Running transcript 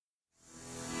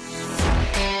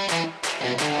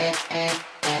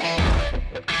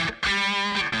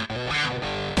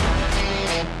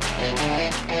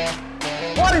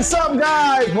What's up,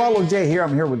 guys? Wallow J here.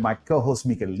 I'm here with my co-host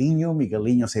Miguelino.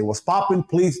 Miguelino, say what's poppin'.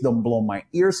 Please don't blow my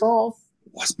ears off.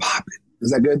 What's poppin'? Is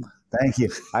that good? Thank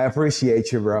you. I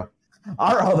appreciate you, bro.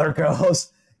 Our other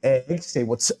co-host, Egg, say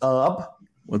what's up.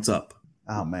 What's up?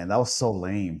 Oh man, that was so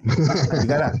lame. You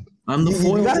gotta. I'm the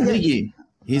foil Iggy.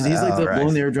 He's like the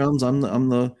blowing the air drums. I'm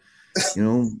the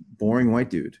boring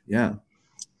white dude. Yeah.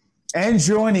 And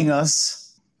joining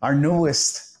us, our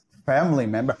newest family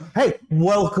member. Hey,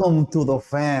 welcome to the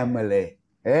family.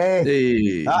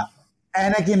 Hey.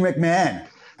 Anakin Mcmahan.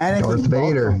 Anakin, Darth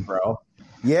Vader, welcome, bro.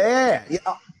 Yeah.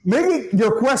 Maybe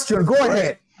your question. Go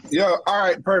ahead. Yo, all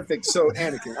right, perfect. So,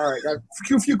 Anakin, all right, a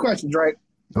few questions, right?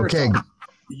 First okay. Off,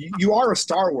 you are a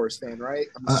Star Wars fan, right?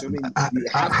 I'm assuming.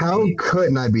 How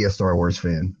couldn't I be a Star Wars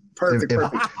fan? Perfect.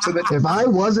 So if I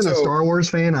wasn't a Star Wars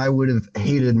fan, I would have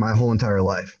hated my whole entire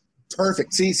life.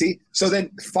 Perfect. See. So then,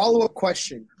 follow-up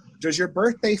question: does your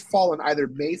birthday fall on either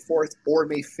May 4th or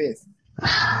May 5th?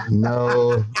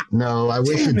 No. I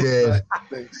wish it did.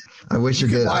 I wish it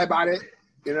did. Lie about it.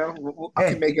 I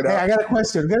can make it up. I got a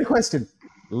question.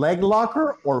 Leg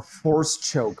locker or force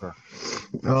choker?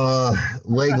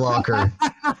 Leg locker.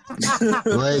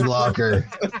 Leg locker.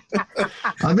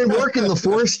 I've been working the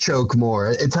force choke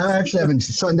more. It's how I actually have been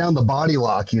shutting down the body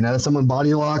lock. Someone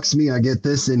body locks me, I get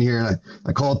this in here, and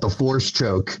I call it the force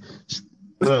choke.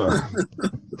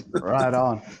 Right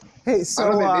on. Hey,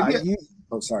 so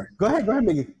sorry. Go ahead,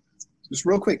 Miggy. Just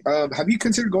real quick, have you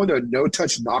considered going to a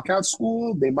no-touch knockout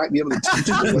school? They might be able to teach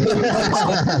you.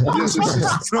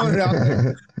 Just throwing it out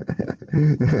there.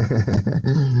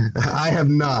 I have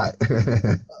not.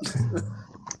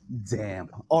 Damn.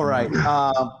 All right.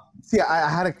 I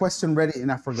had a question ready and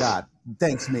I forgot.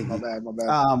 Thanks, Miggy. My bad.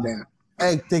 Damn.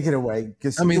 Hey, take it away.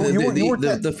 I mean,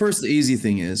 the first easy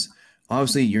thing is,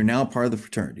 obviously, you're now part of the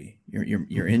fraternity.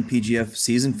 You're in PGF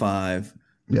Season 5.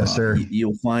 Yes, sir.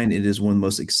 You'll find it is one of the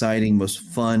most exciting, most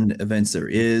fun events there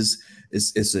is.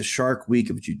 It's a Shark Week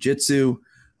of Jiu-Jitsu.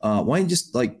 Why don't you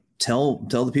just tell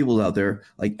the people out there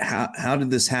how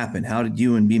did this happen? How did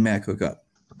you and BMAC hook up?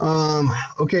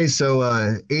 Okay, so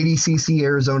ADCC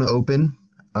Arizona Open,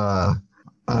 August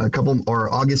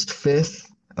 5th.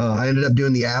 I ended up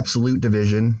doing the absolute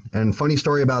division, and funny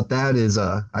story about that is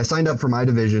I signed up for my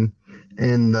division.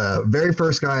 And the very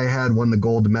first guy I had won the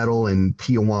gold medal in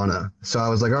Tijuana. So I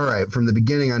was like, all right, from the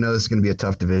beginning, I know this is going to be a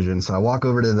tough division. So I walk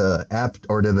over to the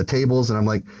to the tables and I'm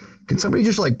like, can somebody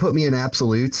just put me in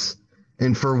absolutes?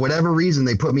 And for whatever reason,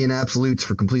 they put me in absolutes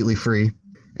for completely free.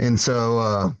 And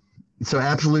so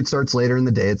absolute starts later in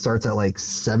the day. It starts at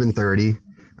 7:30.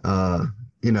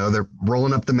 They're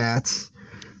rolling up the mats.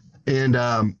 And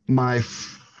my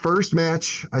first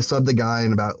match, I subbed the guy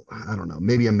in about,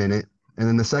 maybe a minute. And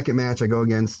then the second match, I go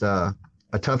against a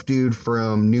tough dude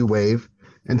from New Wave.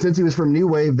 And since he was from New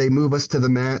Wave, they move us to the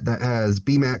mat that has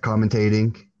BMAC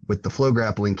commentating with the flow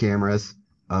grappling cameras.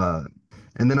 And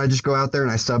then I just go out there and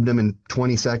I subbed him in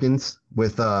 20 seconds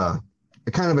with a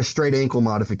kind of a straight ankle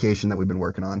modification that we've been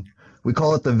working on. We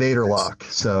call it the Vader lock.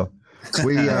 So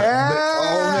we the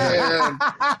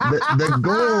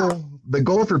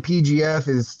goal for PGF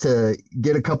is to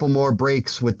get a couple more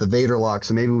breaks with the Vader lock.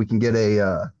 So maybe we can get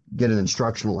an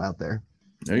instructional out there.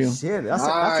 There you go. Shit, that's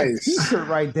a t-shirt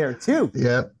right there too.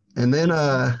 Yep. And then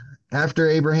after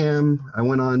Abraham, I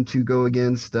went on to go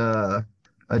against a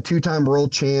two-time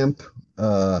world champ.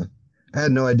 I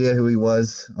had no idea who he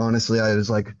was. Honestly, I was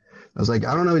like, I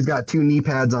don't know. He's got 2 knee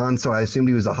pads on, so I assumed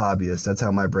he was a hobbyist. That's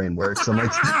how my brain works. I'm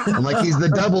like, he's the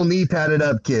double knee padded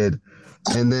up kid.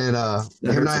 And then him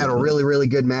and I had a really, really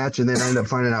good match. And then I ended up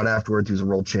finding out afterwards he was a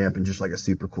world champ and just a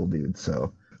super cool dude.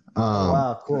 So.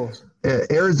 Wow, cool.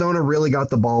 Arizona really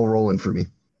got the ball rolling for me.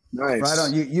 Nice. Right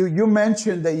on. You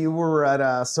mentioned that you were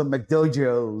at some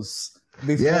McDojos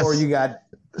before you got.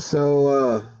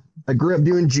 So I grew up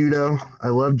doing judo. I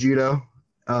love judo.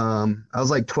 I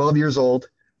was 12 years old,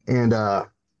 and I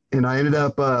ended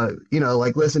up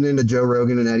listening to Joe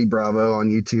Rogan and Eddie Bravo on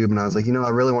YouTube, and I was like, I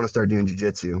really want to start doing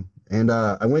jiu-jitsu. And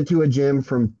I went to a gym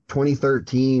from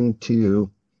 2013 to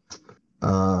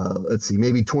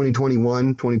maybe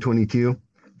 2021, 2022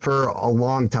 for a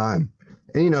long time.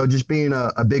 And, just being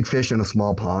a big fish in a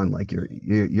small pond,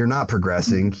 you're not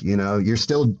progressing, you're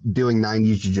still doing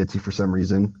 90s jiu-jitsu for some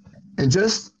reason. And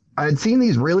I'd seen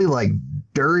these really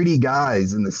dirty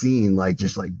guys in the scene,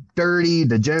 dirty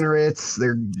degenerates.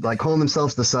 They're calling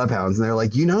themselves the Subhounds. And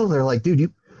they're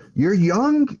dude, you're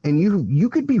young and you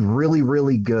could be really,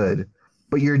 really good,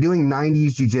 but you're doing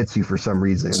 90s jiu-jitsu for some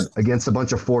reason against a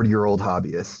bunch of 40-year-old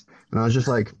hobbyists. And I was just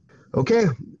like, okay.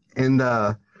 And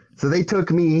so they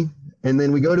took me, and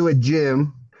then we go to a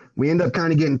gym. We end up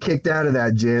kind of getting kicked out of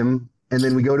that gym. and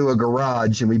then we go to a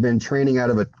garage, and we've been training out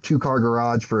of a 2-car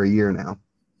garage for a year now.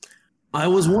 I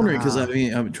was wondering because I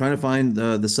mean I'm trying to find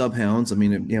the Subhounds. I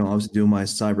mean, obviously doing my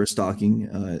cyber stalking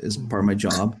is part of my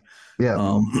job. Yeah.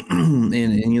 And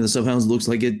the Subhounds looks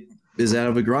like it is out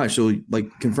of a garage. So like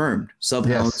confirmed,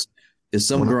 Subhounds is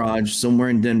some garage somewhere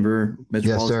in Denver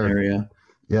metropolitan area.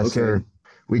 Yes, sir.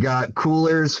 We got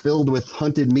coolers filled with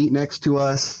hunted meat next to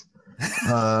us.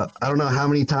 I don't know how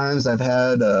many times I've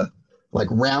had like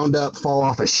Roundup fall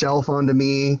off a shelf onto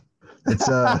me.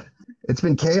 It's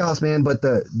been chaos, man. But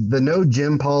the no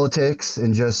gym politics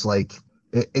and just like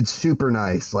it's super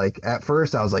nice. Like at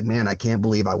first I was like, man, I can't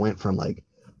believe I went from like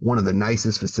one of the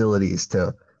nicest facilities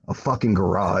to a fucking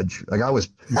garage. Like I was,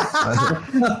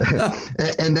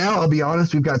 and now I'll be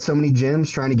honest, we've got so many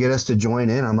gyms trying to get us to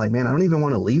join in. I'm like, man, I don't even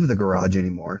want to leave the garage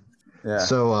anymore. Yeah.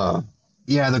 So,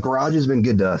 the garage has been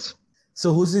good to us.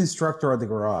 So who's the instructor at the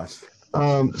garage?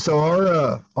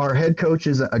 So our head coach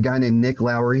is a guy named Nick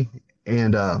Lowry,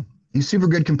 and he's a super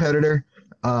good competitor,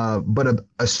 but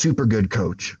a super good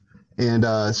coach. And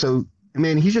so,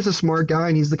 man, he's just a smart guy,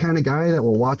 and he's the kind of guy that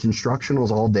will watch instructionals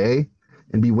all day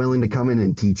and be willing to come in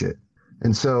and teach it.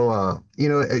 And so,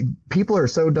 people are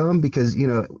so dumb because,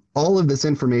 all of this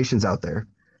information's out there,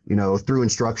 through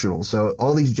instructionals. So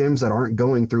all these gyms that aren't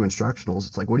going through instructionals,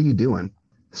 it's like, what are you doing?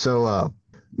 So,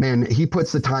 man, he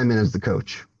puts the time in as the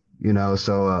coach,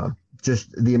 so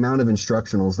just the amount of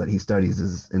instructionals that he studies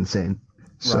is insane.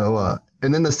 So,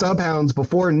 and then the Subhounds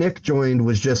before Nick joined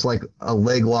was just like a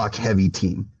leg lock heavy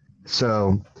team.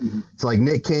 So it's like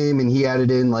Nick came and he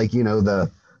added in like,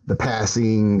 the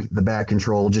passing, the back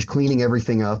control, just cleaning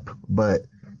everything up.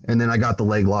 And then I got the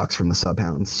leg locks from the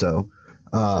Subhounds. So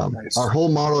nice. Our whole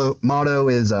motto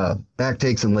is back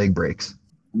takes and leg breaks.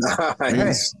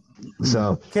 Nice.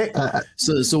 So,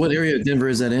 so what area of Denver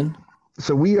is that in?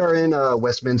 So we are in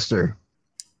Westminster.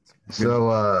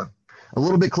 So a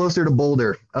little bit closer to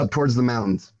Boulder, up towards the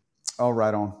mountains. Oh,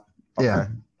 right on. Okay.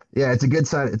 Yeah. It's a good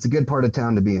side. It's a good part of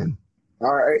town to be in.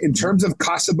 All right. In terms of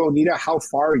Casa Bonita, how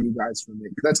far are you guys from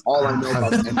it? That's all I know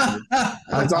about Denver.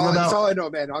 That's all I know,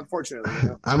 man. Unfortunately,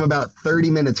 I'm about 30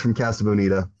 minutes from Casa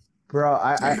Bonita. Bro,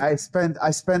 I spent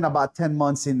about 10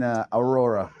 months in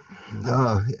Aurora.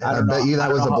 Oh, I bet you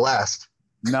that was a blast.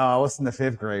 No, I was in the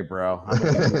 5th grade, bro. I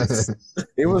mean,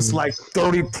 it was like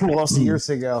 30 plus years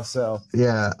ago. So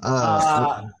yeah,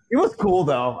 it was cool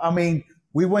though. I mean,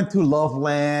 we went to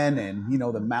Loveland and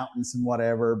the mountains and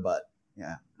whatever. But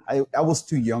yeah, I was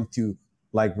too young to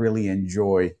like really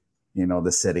enjoy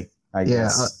the city. I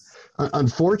guess.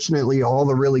 Unfortunately, all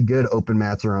the really good open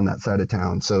mats are on that side of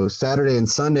town. So Saturday and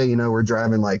Sunday, we're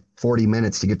driving like 40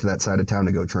 minutes to get to that side of town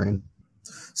to go train.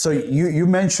 So you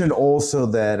mentioned also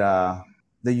that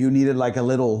you needed like a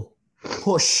little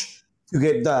push to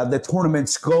get the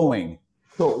tournaments going.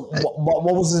 So what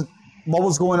was it? What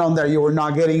was going on there? You were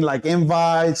not getting like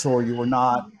invites, or you were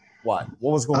not what?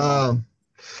 What was going on?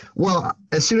 Well,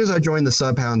 as soon as I joined the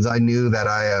Subhounds, I knew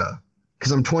that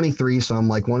because I'm 23, so I'm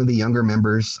like one of the younger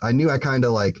members. I knew I kind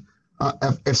of like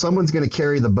if someone's going to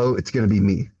carry the boat, it's going to be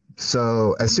me.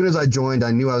 So as soon as I joined,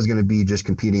 I knew I was going to be just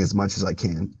competing as much as I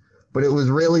can. But it was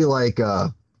really like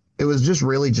it was just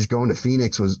really just going to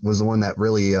Phoenix was the one that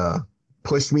really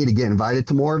pushed me to get invited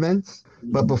to more events.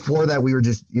 But before that, we were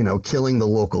just killing the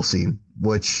local scene,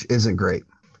 which isn't great.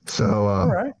 So all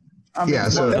right. I mean,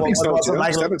 so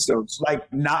stepping stones.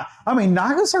 Like not. I mean,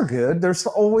 Nagas are good. There's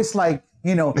always like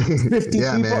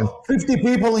 50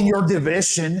 people in your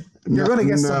division. You're gonna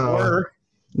get some work.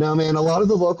 No, man, a lot of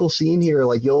the local scene here,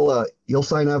 like you'll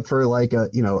sign up for like a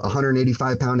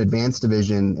 185-pound advanced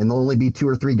division, and there'll only be 2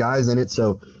 or 3 guys in it,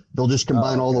 so they'll just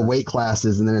combine all the weight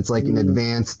classes, and then it's like an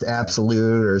advanced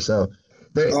absolute or so.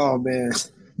 Oh man,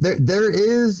 there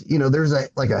is there's a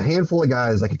handful of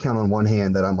guys I could count on one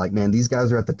hand that I'm like, man, these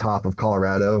guys are at the top of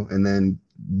Colorado, and then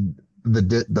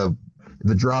the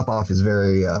drop off is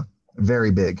very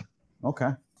very big.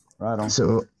 Okay, right on.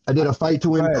 So I did a fight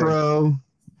to win pro.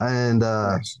 And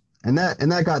nice. and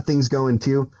that got things going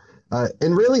too,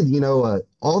 and really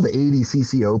all the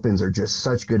ADCC Opens are just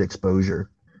such good exposure,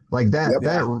 like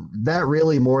that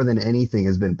really more than anything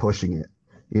has been pushing it,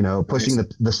 pushing nice.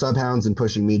 the Subhounds and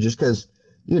pushing me just because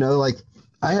like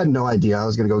I had no idea I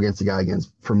was gonna go against a guy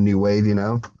from New Wave.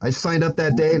 I signed up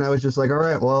that day and I was just like, all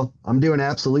right, well, I'm doing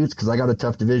absolutes because I got a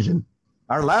tough division.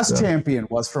 Our last champion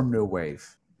was from New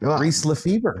Wave, Reese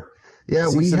Lefebvre. Yeah,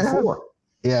 we have. 4.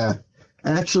 Yeah.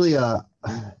 Actually,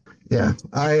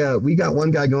 we got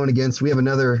one guy going against. We have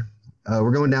another.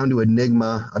 We're going down to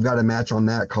Enigma. I've got a match on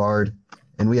that card,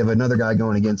 and we have another guy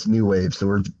going against New Wave. So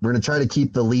we're gonna try to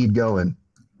keep the lead going.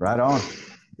 Right on.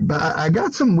 But I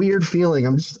got some weird feeling.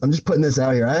 I'm just putting this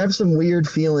out here. I have some weird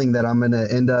feeling that I'm gonna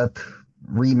end up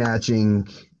rematching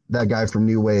that guy from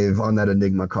New Wave on that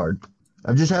Enigma card.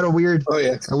 I've just had a weird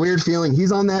feeling.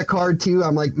 He's on that card too.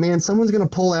 I'm like, man, someone's gonna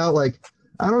pull out. Like,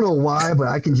 I don't know why, but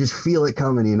I can just feel it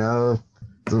coming. You know,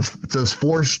 those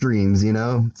Force streams. You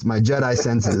know, it's my Jedi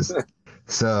senses.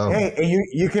 So hey, and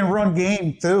you can run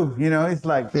game too. You know, it's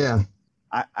like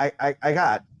I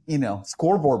got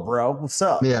scoreboard, bro. What's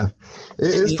up? Yeah,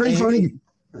 it's pretty funny.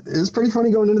 It's pretty funny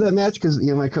going into that match because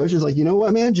my coach is like, you know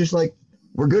what, man, just like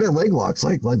we're good at leg locks.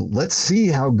 Like let's see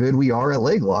how good we are at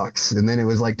leg locks. And then it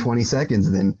was like 20 seconds,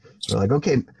 and then we're like,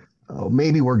 okay,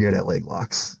 maybe we're good at leg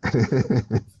locks.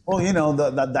 Well,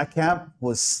 that camp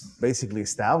was basically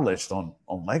established on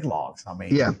leg locks. I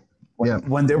mean,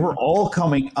 when they were all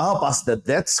coming up as the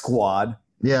Death Squad.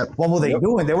 Yeah. What were they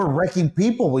doing? They were wrecking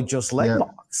people with just leg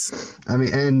locks. I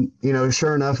mean, and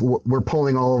sure enough, we're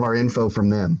pulling all of our info from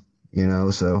them.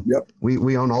 So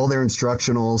we own all their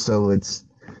instructionals. So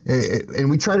and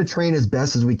we try to train as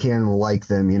best as we can like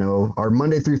them. Our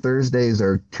Monday through Thursdays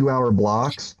are 2-hour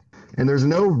blocks, and there's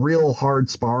no real hard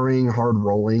sparring, hard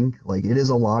rolling. Like, it is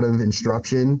a lot of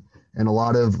instruction and a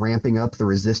lot of ramping up the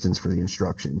resistance for the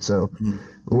instruction. So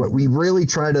we really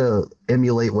try to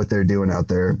emulate what they're doing out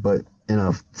there, but in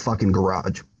a fucking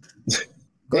garage.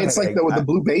 It's like the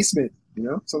Blue Basement,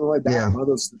 something like that. Yeah. One of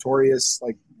those notorious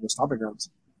stomping grounds.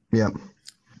 Yeah.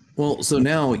 Well, so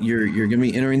now you're going to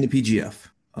be entering the PGF.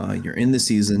 You're in the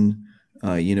season.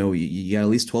 You got at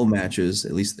least 12 matches,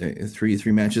 at least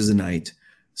three matches a night,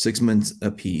 6 months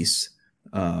a piece.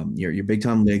 Your big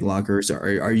time leg lockers.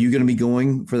 Are you going to be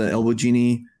going for the elbow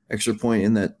genie extra point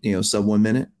in that sub 1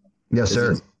 minute? Yes,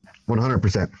 sir.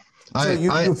 100%. Go ahead.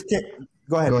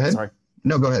 Go ahead. Sorry.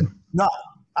 No, go ahead. No,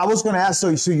 I was going to ask.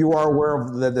 So you are aware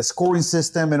of the scoring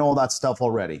system and all that stuff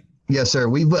already? Yes, sir.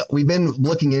 We've been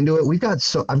looking into it.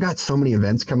 I've got so many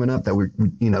events coming up that we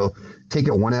take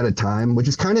it one at a time, which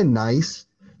is kind of nice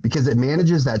because it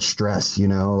manages that stress.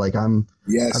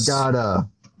 I've got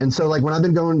and so like when I've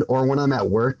been going or when I'm at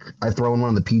work, I throw in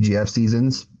one of the PGF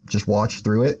seasons, just watch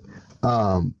through it.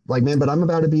 But I'm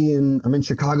about to be I'm in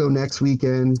Chicago next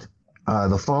weekend.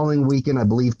 The following weekend, I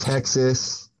believe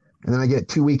Texas, and then I get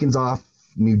 2 weekends off,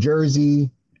 New Jersey,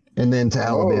 and then to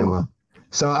Alabama.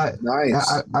 So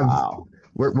nice. Wow.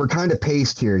 We're kind of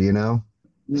paced here,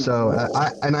 So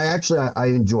I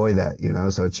enjoy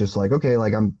that, So it's just like, okay,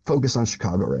 like I'm focused on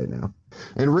Chicago right now,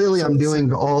 and really I'm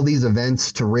doing all these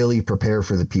events to really prepare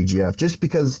for the PGF, just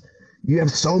because you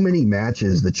have so many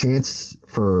matches, the chance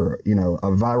for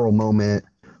a viral moment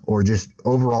or just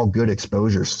overall good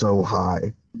exposure so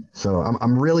high. So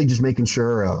I'm really just making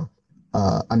sure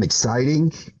I'm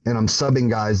exciting and I'm subbing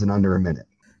guys in under a minute.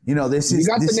 This is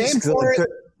the name for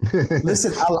it.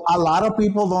 Listen, a lot of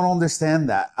people don't understand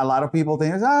that. A lot of people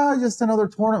think, just another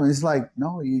tournament. It's like,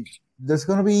 no, there's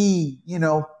going to be,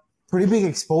 pretty big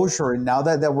exposure. And now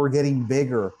that we're getting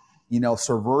bigger,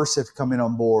 Subversive coming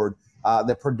on board,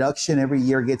 the production every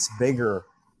year gets bigger.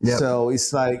 Yep. So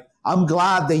it's like, I'm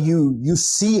glad that you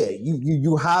see it.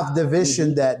 You have the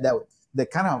vision that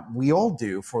kind of we all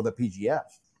do for the PGF.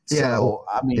 So,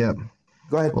 I mean,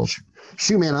 go ahead. Well,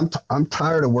 shoot, man, I'm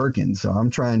tired of working, so I'm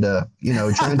trying to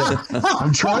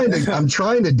I'm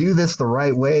trying to do this the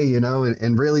right way,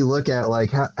 and really look at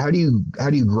like how do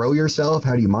you grow yourself,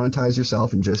 how do you monetize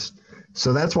yourself, and just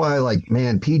so that's why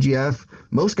PGF.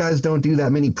 Most guys don't do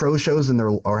that many pro shows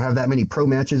or have that many pro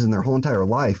matches in their whole entire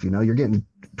life. You're getting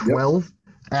 12,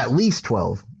 at least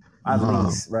 12, at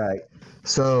least, right?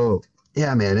 So.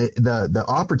 Yeah, man, the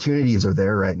opportunities are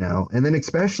there right now. And then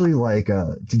especially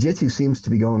jiu-jitsu seems to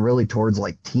be going really towards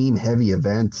team heavy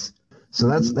events. So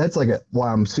that's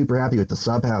why I'm super happy with the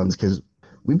Subhounds, because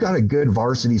we've got a good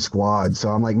varsity squad. So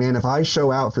I'm like, man, if I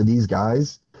show out for these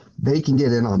guys, they can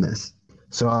get in on this.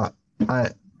 So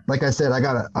like I said,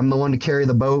 I'm the one to carry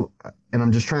the boat, and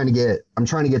I'm trying to get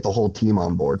the whole team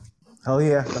on board. Hell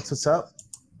yeah, that's what's up.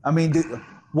 I mean,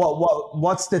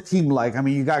 what's the team like? I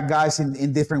mean, you got guys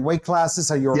in different weight classes.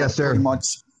 Are you pretty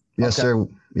much? Yes, sir.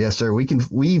 Yes, sir. We can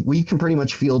pretty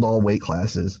much field all weight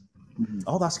classes.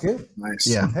 Oh, that's good. Nice.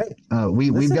 Yeah. Hey,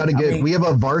 we've got we have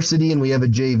a varsity and we have a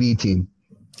JV team.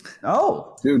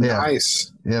 Oh, dude, yeah.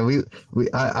 Nice. Yeah,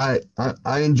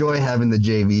 I enjoy having the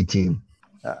JV team.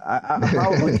 I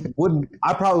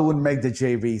probably wouldn't make the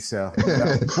JV. So,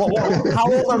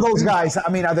 how old are those guys?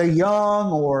 I mean, are they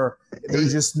young or they're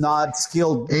just not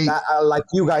skilled like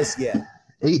you guys yet?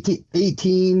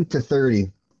 18 to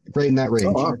 30, right in that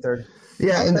range. 18 to 30.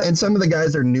 Yeah, and some of the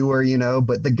guys are newer,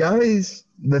 but the guys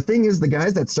the thing is, the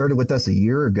guys that started with us a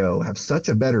year ago have such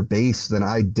a better base than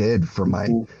I did for my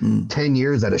 10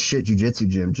 years at a shit jiu-jitsu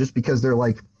gym, just because they're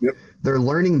like, they're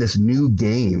learning this new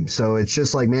game. So it's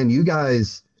just like, man, you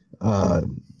guys,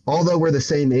 although we're the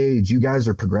same age, you guys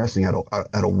are progressing at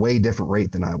a way different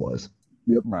rate than I was.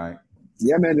 Yep. Right.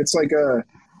 Yeah, man. It's like,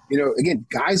 again,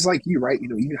 guys like you, right?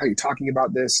 Even how you're talking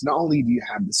about this, not only do you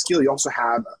have the skill, you also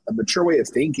have a mature way of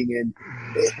thinking, and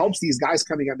it helps these guys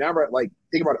coming up now. Right? Like,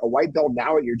 think about it, a white belt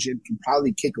now at your gym can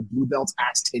probably kick a blue belt's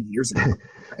ass 10 years ago.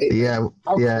 Right? Yeah.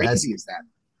 How crazy is that?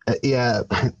 Yeah.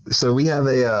 So we have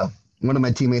one of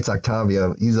my teammates,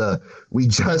 Octavio. We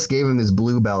just gave him his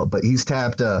blue belt, but he's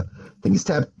tapped, I think he's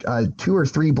tapped 2 or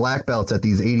 3 black belts at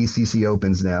these 80cc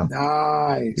opens now.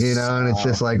 Nice. And it's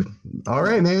just like, all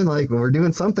right, man, like we're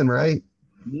doing something right.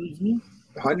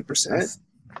 100%.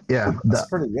 Yeah. That's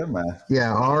pretty good, man.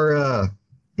 Yeah. Our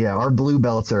blue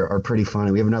belts are pretty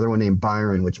funny. We have another one named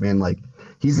Byron, which, man, like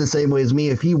he's the same way as me.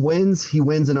 If he wins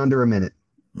in under a minute.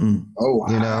 Oh,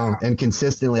 wow. And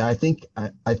consistently, I think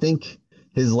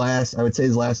his last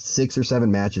 6 or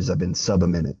 7 matches have been sub a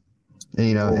minute.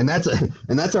 And, and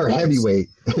that's our heavyweight.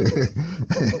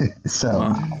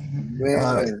 So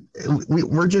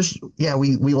we're just,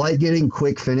 we like getting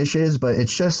quick finishes, but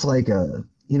it's just like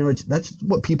that's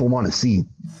what people want to see.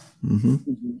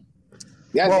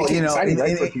 Yeah, well, exciting,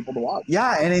 right, for people to watch.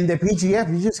 Yeah, and in the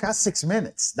PGF, you just got 6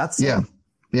 minutes. That's it.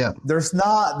 Yeah. There's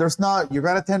not. You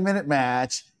got a 10-minute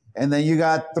match, and then you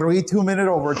got 3 2-minute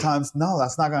overtimes. No,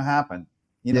 that's not going to happen.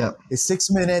 It's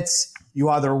 6 minutes. You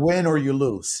either win or you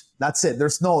lose. That's it.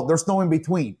 There's no in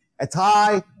between. A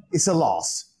tie is a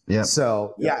loss. Yeah.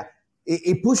 So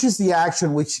it pushes the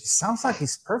action, which sounds like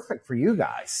it's perfect for you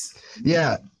guys.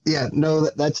 Yeah. No,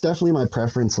 that's definitely my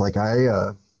preference. Like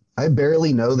I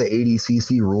barely know the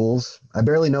 80cc rules. I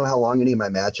barely know how long any of my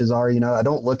matches are. I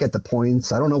don't look at the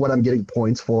points. I don't know what I'm getting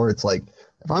points for. It's like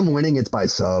if I'm winning, it's by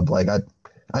sub. Like I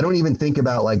don't even think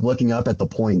about like looking up at the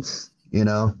points.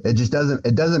 It just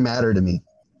doesn't matter to me.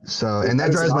 So, and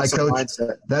that drives my coach.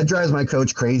 Mindset. That drives my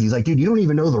coach crazy. He's like, dude, you don't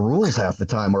even know the rules half the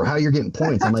time or how you're getting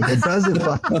points. I'm like, it doesn't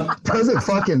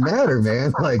fucking matter,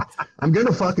 man. Like, I'm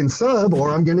gonna fucking sub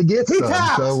or I'm gonna get sub.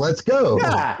 Tapped. So let's go.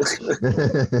 Yeah.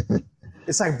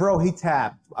 It's like, bro, he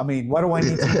tapped. I mean, what do I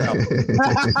need to know?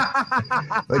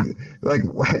 like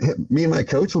me and my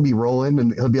coach will be rolling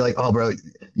and he'll be like, oh, bro,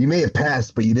 you may have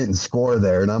passed, but you didn't score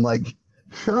there. And I'm like,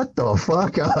 shut the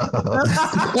fuck up.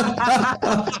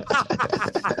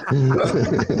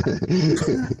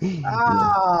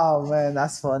 Oh man,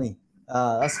 that's funny.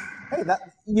 To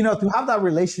have that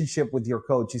relationship with your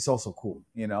coach is also cool,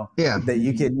 Yeah. That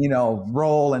you can,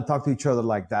 roll and talk to each other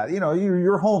like that.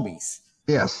 You're homies.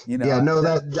 Yes.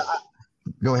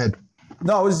 Go ahead.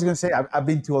 No, I was just gonna say I've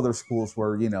been to other schools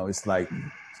where, it's like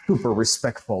super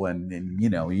respectful and you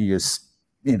just,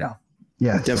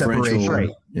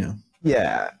 differential.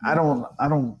 Yeah, I don't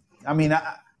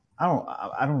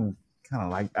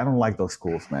like those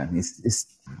schools, man.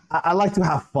 I like to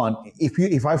have fun.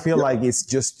 If I feel like it's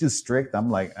just too strict,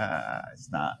 I'm like,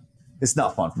 it's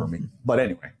not fun for me. But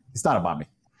anyway, it's not about me.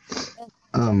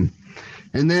 And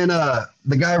then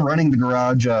the guy running the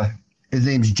garage, his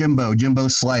name's Jimbo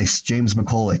Slice, James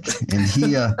McCulloch. And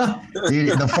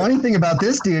the funny thing about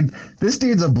this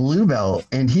dude's a blue belt,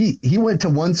 and he went to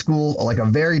one school, like a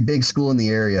very big school in the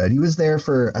area, and he was there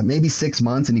for maybe 6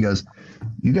 months, and he goes,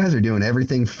 you guys are doing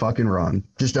everything fucking wrong.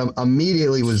 Just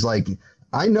immediately was like,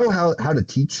 I know how to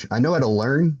teach. I know how to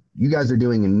learn. You guys are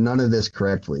doing none of this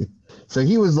correctly. So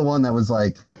he was the one that was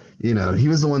like, he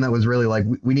was the one that was really like,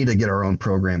 we need to get our own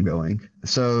program going.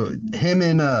 So him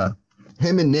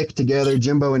and Nick together,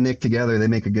 Jimbo and Nick together, they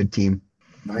make a good team.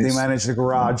 Nice. They manage the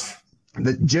garage.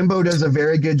 Jimbo does a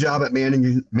very good job at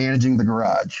managing the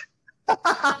garage.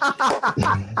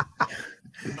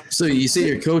 So you say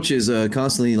your coach is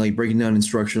constantly like breaking down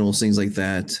instructionals, things like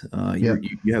that.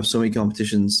 You have so many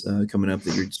competitions coming up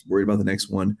that you're just worried about the next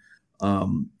one.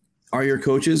 Are your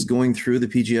coaches going through the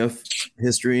PGF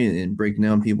history and breaking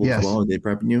down people as well? Are they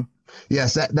prepping you?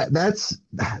 Yes,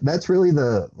 that's really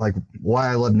the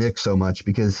why I love Nick so much,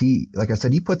 because he, like I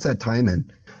said, he puts that time in.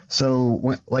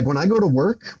 So when I go to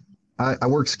work, I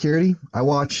work security. I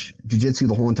watch jiu-jitsu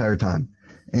the whole entire time,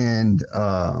 and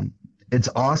it's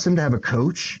awesome to have a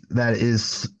coach that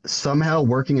is somehow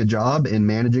working a job and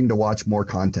managing to watch more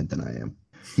content than I am.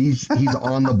 He's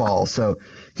on the ball, so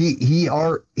he's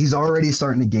already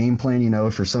starting to game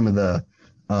plan, for some of the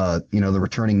the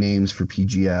returning names for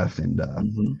PGF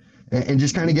and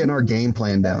just kind of getting our game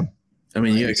plan down. I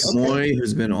mean, you got Kamoy,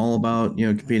 who's been all about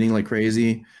competing like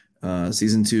crazy.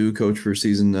 Season 2 coach for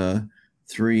season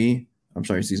 3. I'm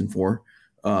sorry, season 4.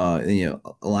 And,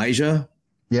 Elijah,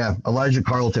 Yeah, Elijah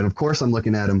Carlton. Of course, I'm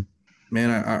looking at him.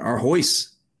 Man, our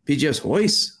Hoist, PGF's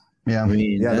Hoist. Yeah, I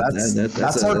mean, Yeah,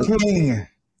 that's our king.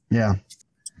 yeah.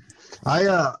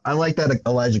 I like that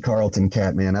Elijah Carlton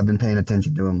cat, man. I've been paying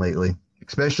attention to him lately,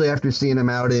 especially after seeing him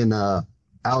out in the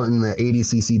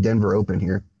ADCC Denver Open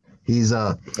here. He's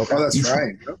Oh, that's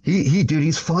right. dude,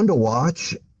 he's fun to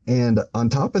watch. And on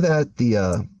top of that,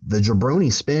 the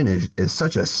jabroni spin is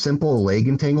such a simple leg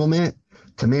entanglement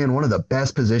to, man, one of the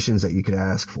best positions that you could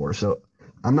ask for. So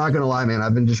I'm not gonna lie, man.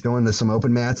 I've been just going to some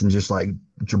open mats and just like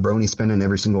jabroni spinning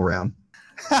every single round.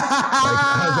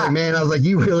 I was like,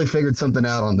 you really figured something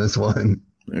out on this one.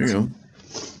 There you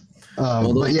go.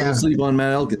 Don't sleep on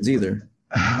Matt Elkins either.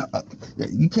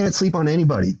 You can't sleep on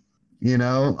anybody. You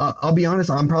know, I'll be honest.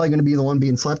 I'm probably going to be the one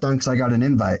being slept on because I got an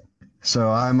invite. So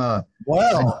I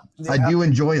do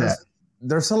enjoy that.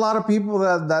 There's a lot of people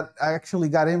that actually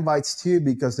got invites too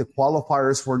because the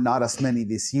qualifiers were not as many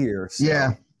this year. So.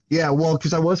 Yeah. Well,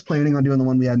 because I was planning on doing the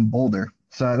one we had in Boulder.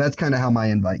 So that's kind of how my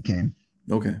invite came.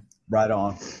 Okay. Right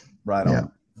on.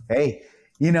 Hey,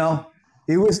 you know,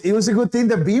 it was a good thing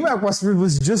that BMAC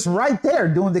was just right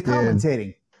there doing the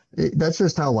commentating. That's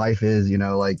just how life is, you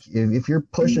know, like if you're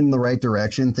pushing the right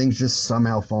direction, things just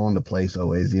somehow fall into place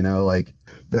always, you know, like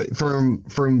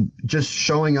from just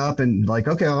showing up and like,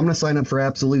 okay, I'm going to sign up for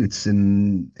absolutes,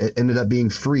 and it ended up being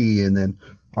free. And then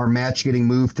our match getting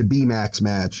moved to BMAX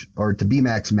match or to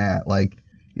BMAX mat. Like,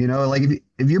 you know, like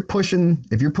if you're pushing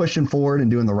forward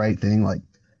and doing the right thing, like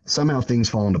somehow things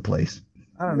fall into place.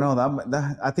 I don't know.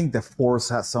 That I think the force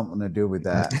has something to do with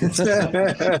that. I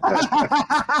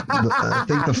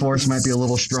think the force might be a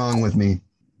little strong with me.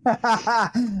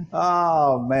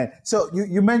 Oh man! So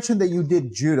you mentioned that you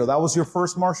did judo. That was your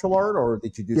first martial art, or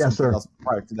did you do something else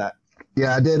prior to that?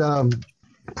 Yeah, I did.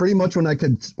 Pretty much when I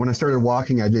started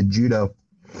walking, I did judo.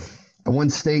 I won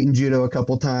state in judo a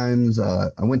couple times. I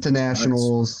went to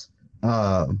nationals.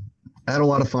 Nice. I had a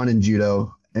lot of fun in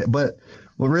judo, but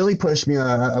what really pushed me,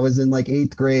 I was in like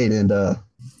 8th grade, and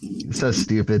so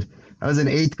stupid. I was in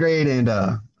 8th grade, and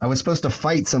I was supposed to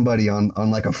fight somebody on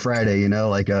like a Friday, you know,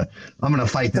 like I'm gonna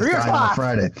fight this guy on a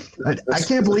Friday. I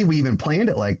can't believe we even planned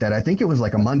it like that. I think it was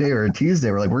like a Monday or a Tuesday.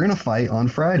 We're like, we're gonna fight on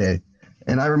Friday,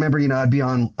 and I remember, you know, I would be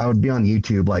on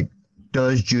YouTube like,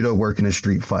 does judo work in a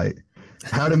street fight?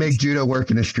 How to make judo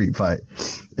work in a street fight?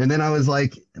 And then I was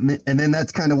like, and then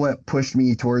that's kind of what pushed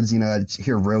me towards, you know, I'd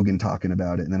hear Rogan talking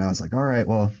about it, and then I was like, all right,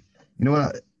 well, you know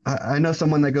what? I know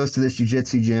someone that goes to this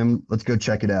jiu-jitsu gym. Let's go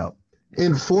check it out.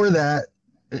 And for that.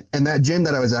 And that gym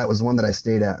that I was at was one that I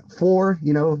stayed at for,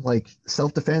 you know, like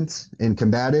self-defense and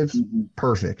combatives.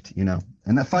 Perfect, you know.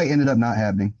 And that fight ended up not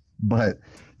happening, but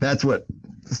that's what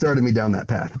started me down that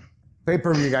path.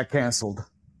 Pay-per-view got canceled.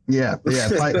 Yeah.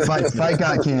 Fight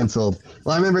got canceled.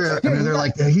 Well, I remember they're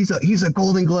like, he's a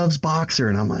Golden Gloves boxer,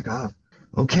 and I'm like, oh,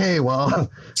 okay,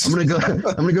 well, I'm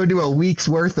gonna go do a week's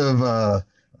worth of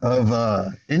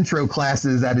intro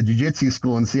classes at a jiu-jitsu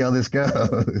school and see how this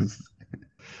goes.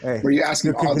 Hey, were you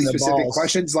asking all these specific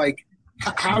questions, like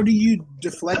how do you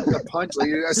deflect the punch?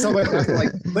 Like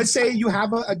let's say you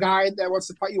have a guy that wants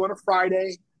to fight you on a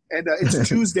Friday, and it's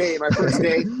Tuesday, my first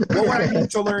day. What would I need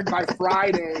to learn by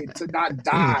Friday to not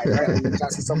die? Right? You're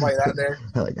asking something like that there.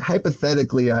 Like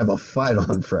hypothetically, I have a fight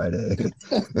on Friday,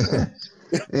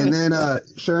 and then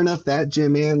sure enough, that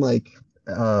gym, man, like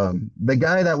the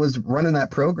guy that was running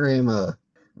that program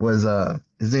was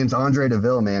his name's Andre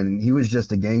DeVille, man, and he was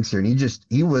just a gangster, and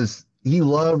he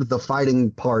loved the fighting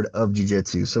part of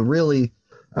jiu-jitsu. So really,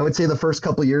 I would say the first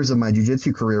couple of years of my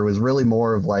jiu-jitsu career was really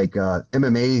more of like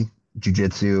MMA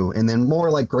jiu-jitsu, and then more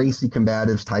like Gracie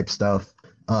combatives type stuff.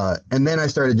 And then I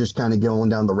started just kind of going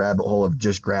down the rabbit hole of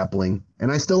just grappling.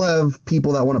 And I still have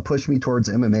people that want to push me towards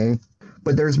MMA,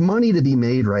 but there's money to be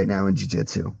made right now in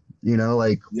jiu-jitsu. You know,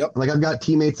 like I've got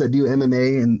teammates that do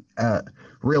MMA, and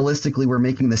realistically, we're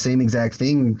making the same exact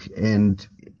thing, and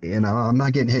you know, I'm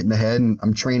not getting hit in the head, and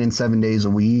I'm training 7 days a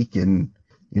week, and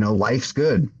you know, life's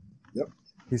good. Yep.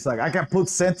 He's like, I can put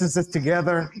sentences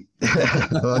together.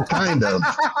 Kind of.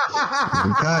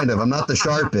 I'm not the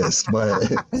sharpest, but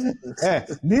hey,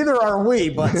 neither are we.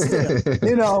 But still,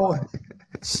 you know,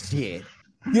 shit.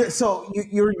 Yeah, so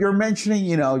you're mentioning,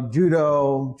 you know,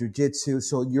 judo, jiu-jitsu.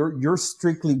 So you're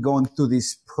strictly going through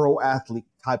this pro athlete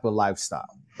type of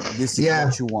lifestyle. This is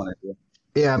what you want to do.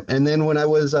 Yeah, and then when I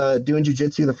was doing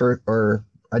jiu-jitsu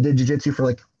I did jiu-jitsu for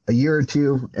like a year or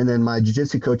two, and then my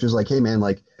jiu-jitsu coach was like, "Hey man,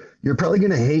 like you're probably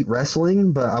gonna hate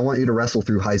wrestling, but I want you to wrestle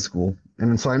through high school."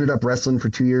 And so I ended up wrestling for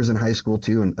 2 years in high school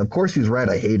too. And of course he was right.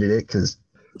 I hated it because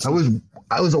I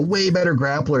was a way better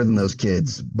grappler than those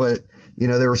kids, but you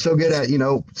know, they were so good at, you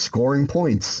know, scoring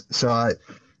points. So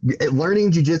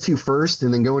learning jujitsu first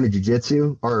and then going to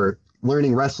jujitsu, or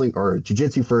learning wrestling or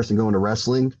jujitsu first and going to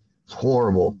wrestling, it's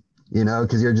horrible, you know,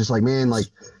 because you're just like, man, like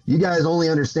you guys only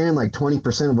understand like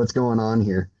 20% of what's going on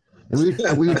here. And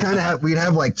we would kind of we'd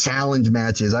have like challenge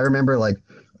matches. I remember like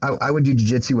I would do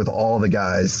jiu-jitsu with all the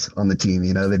guys on the team,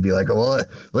 you know, they'd be like, well,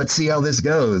 let's see how this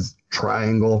goes.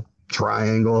 Triangle,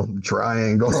 triangle,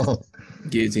 triangle.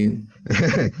 Guillotine.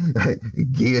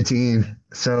 Guillotine.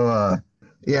 So,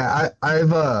 I've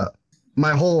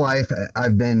my whole life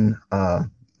I've been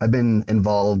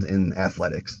involved in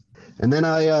athletics. And then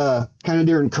I kind of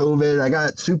during COVID, I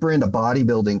got super into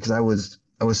bodybuilding because I was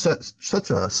such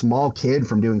a small kid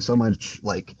from doing so much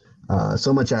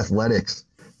athletics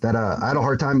that I had a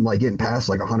hard time like getting past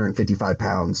like 155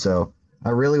 pounds. So I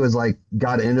really was like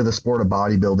got into the sport of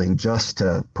bodybuilding just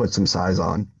to put some size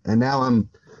on. And now I'm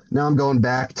going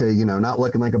back to, you know, not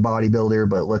looking like a bodybuilder,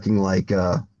 but looking like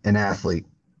an athlete.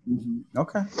 Mm-hmm.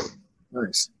 Okay.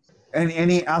 Nice. And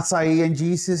any acai and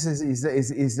Jesus is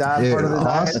that part of the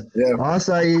diet? Yeah.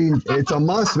 Acai, it's a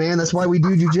must, man. That's why we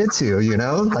do jujitsu, you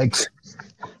know? Like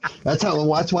that's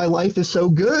why life is so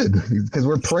good, because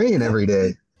we're praying every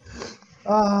day.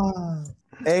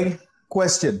 Egg,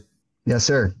 question. Yes,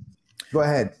 sir. Go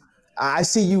ahead. I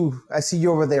see you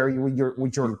over there with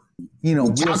your you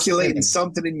know, Calculating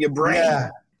something in your brain. Yeah.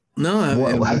 No,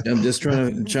 I'm just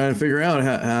trying to figure out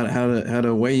how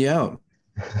to weigh you out,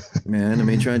 man. I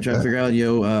mean, trying to figure out, you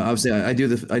know, obviously I do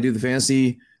the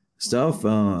fantasy stuff.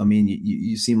 I mean,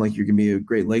 you seem like you're gonna be a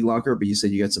great leg locker, but you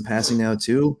said you got some passing now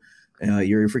too.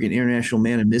 You're a freaking international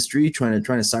man of mystery. Trying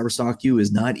to cyber stalk you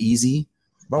is not easy.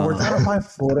 But we're trying to find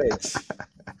footage.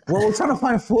 We're trying to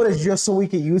find footage just so we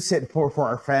can use it for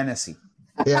our fantasy.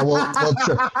 Yeah, well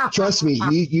trust me,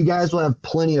 you guys will have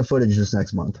plenty of footage this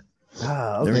next month.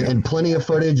 Okay. And plenty of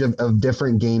footage of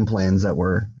different game plans that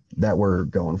we're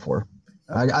going for.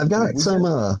 I've got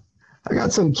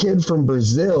some kid from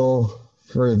Brazil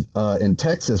in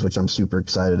Texas, which I'm super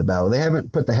excited about. They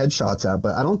haven't put the headshots out,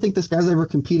 but I don't think this guy's ever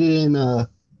competed in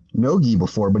no-gi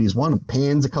before, but he's won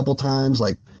pans a couple times.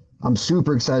 Like, I'm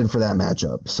super excited for that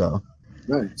matchup. So,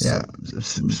 nice. Yeah,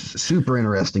 super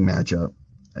interesting matchup.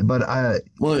 But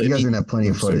you guys are gonna have plenty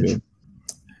of footage.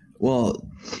 Well,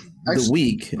 the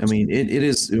week, I mean, it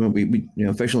is, we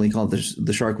affectionately call it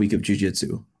the Shark Week of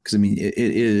Jiu-Jitsu, because I mean it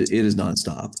is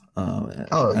nonstop. I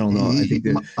don't know. I think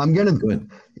I'm gonna go ahead.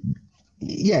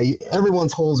 Yeah,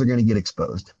 everyone's holes are gonna get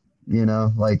exposed. You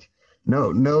know, like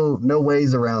no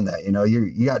ways around that. You know,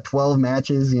 you got 12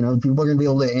 matches. You know, people are gonna be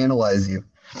able to analyze you.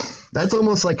 That's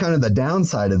almost like kind of the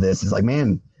downside of this. Is like,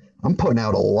 man, I'm putting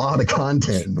out a lot of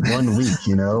content in 1 week.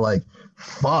 You know, like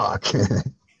fuck.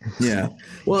 Yeah.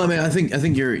 Well, I mean, I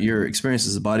think your experience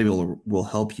as a bodybuilder will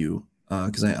help you,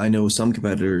 because I know some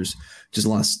competitors just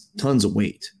lost tons of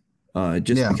weight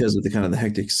because of the kind of the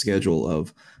hectic schedule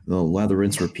of the lather,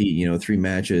 rinse, repeat. You know, 3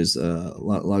 matches, a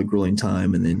lot of grueling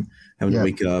time, and then having to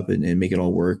wake up and make it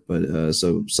all work. But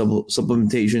so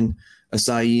supplementation,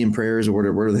 acai and prayers, or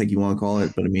whatever the heck you want to call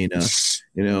it. But I mean,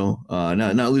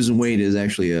 not losing weight is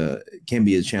actually can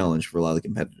be a challenge for a lot of the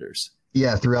competitors.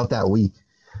 Yeah, throughout that week.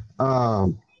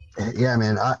 Yeah,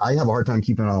 man, I have a hard time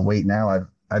keeping on weight now.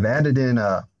 I've added in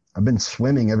I've been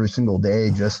swimming every single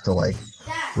day just to like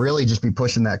really just be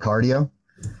pushing that cardio.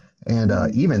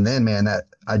 And even then, man, that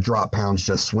I drop pounds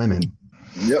just swimming.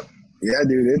 Yep. Yeah,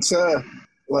 dude. It's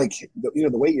like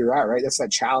the weight you're at, right? That's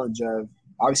that challenge of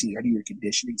obviously you got to do your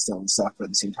conditioning still and stuff, but at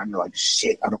the same time you're like,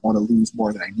 shit, I don't want to lose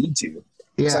more than I need to.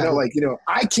 Yeah. So I know, like,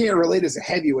 I can't relate as a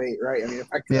heavyweight, right? I mean, if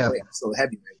I can relate, I'm still a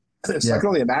heavyweight. So I can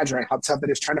only imagine, right, how tough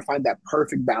it is trying to find that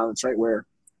perfect balance, right, where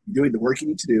you're doing the work you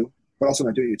need to do, but also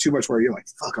not doing it too much where you're like,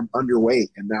 fuck, I'm underweight,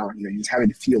 and now you're just having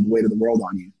to feel the weight of the world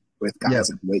on you with guys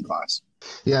in the weight class.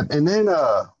 Yeah, and then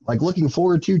like looking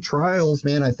forward to trials,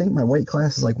 man. I think my weight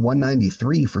class is like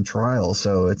 193 for trials,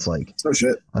 so it's like oh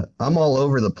shit, I'm all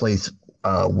over the place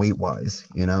weight wise,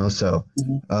 So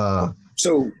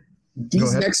so.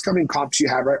 These next coming comps you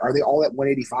have, right? Are they all at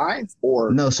 185, or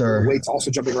no, sir? Weights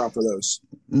also jumping around for those.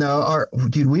 No,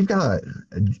 dude, we've got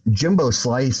Jimbo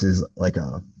Slice is like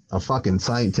a fucking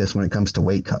scientist when it comes to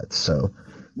weight cuts. So,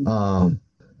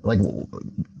 like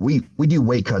we do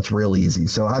weight cuts real easy.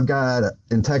 So I've got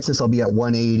in Texas, I'll be at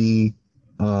 180,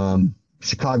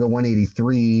 Chicago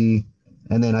 183,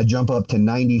 and then I jump up to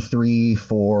 93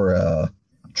 for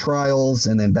trials,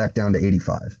 and then back down to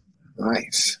 85.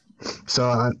 Nice.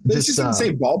 So this is in the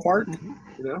same ballpark,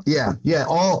 Yeah,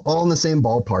 all in the same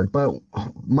ballpark. But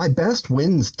my best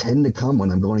wins tend to come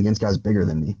when I'm going against guys bigger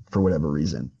than me for whatever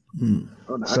reason.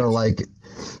 Oh, nice. So like,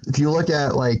 if you look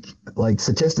at like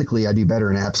statistically, I do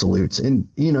better in absolutes, and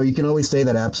you can always say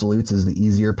that absolutes is the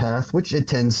easier path, which it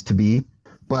tends to be,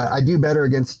 but I do better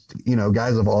against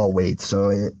guys of all weights.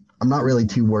 So I'm not really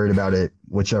too worried about it,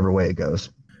 whichever way it goes.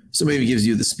 So maybe it gives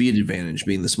you the speed advantage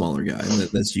being the smaller guy.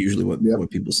 That's usually what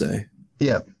people say.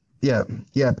 Yeah.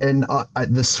 And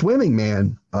the swimming,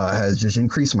 man, has just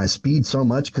increased my speed so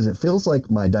much because it feels like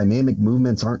my dynamic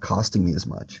movements aren't costing me as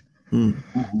much.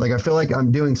 Like I feel like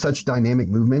I'm doing such dynamic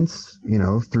movements,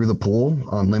 through the pool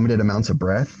on limited amounts of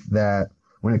breath that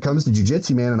when it comes to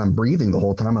jiu-jitsu, man, and I'm breathing the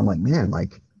whole time, I'm like, man,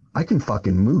 like I can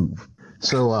fucking move.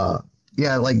 So,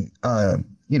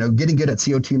 getting good at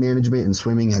CO2 management and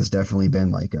swimming has definitely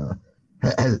been like,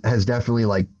 has definitely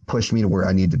like pushed me to where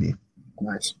I need to be.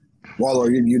 Nice. Wallow,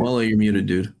 you're muted. Wallow, you're muted,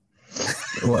 dude.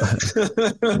 What's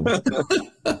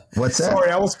that?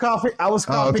 Sorry, I was coughing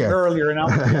okay. earlier,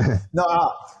 and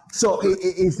so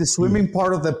is the swimming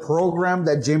part of the program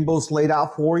that Jimbo's laid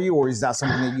out for you, or is that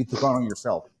something that you took on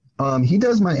yourself? He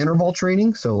does my interval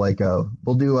training, so like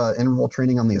we'll do interval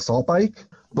training on the assault bike.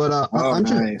 But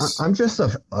I'm just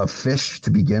a fish to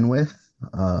begin with.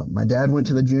 My dad went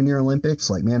to the Junior Olympics.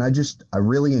 Like, man, I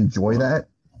really enjoy that.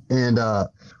 And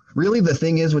really the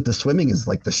thing is with the swimming is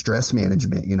like the stress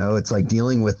management. It's like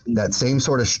dealing with that same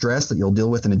sort of stress that you'll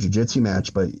deal with in a jiu-jitsu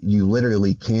match, but you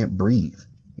literally can't breathe.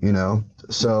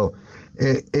 So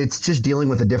it's just dealing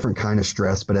with a different kind of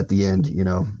stress, but at the end,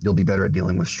 you'll be better at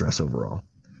dealing with stress overall.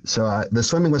 So the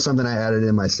swimming was something I added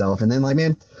in myself. And then, like,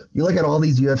 man, you look at all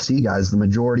these UFC guys, the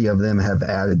majority of them have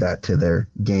added that to their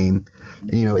game.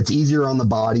 It's easier on the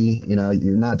body.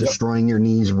 You're not destroying your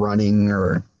knees running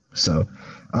so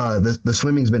the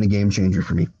swimming's been a game changer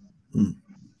for me.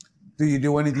 Do you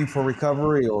do anything for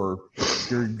recovery, or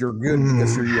you're good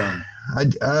because you're young?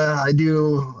 I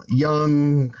do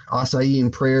young acai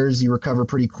and prayers. You recover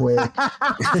pretty quick.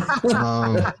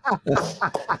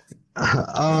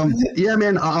 Yeah,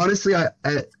 man. Honestly,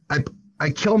 I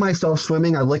kill myself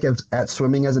swimming. I look at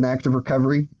swimming as an act of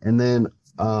recovery, and then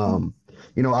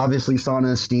obviously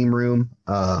sauna, steam room,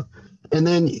 and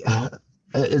then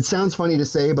it sounds funny to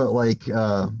say, but like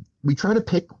we try to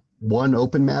pick one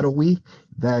open mat a week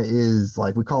that is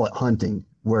like, we call it hunting,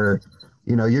 where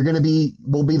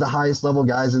we'll be the highest level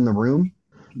guys in the room,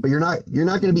 but you're not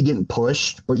going to be getting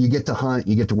pushed, but you get to hunt,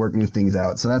 you get to work new things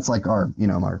out. So that's like our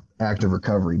active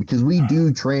recovery, because we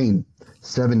do train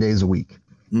 7 days a week.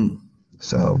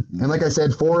 So, and like I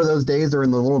said, 4 of those days are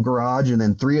in the little garage, and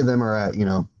then 3 of them are at,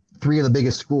 3 of the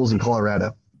biggest schools in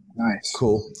Colorado. Nice.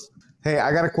 Cool. Hey,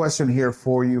 I got a question here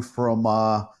for you from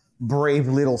Brave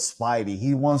Little Spidey.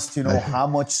 He wants to know how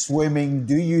much swimming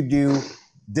do you do,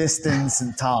 distance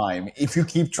and time, if you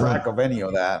keep track of any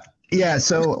of that. Yeah,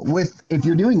 so if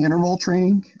you're doing interval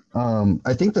training,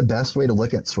 I think the best way to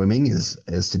look at swimming is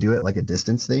to do it like a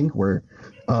distance thing, where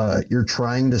you're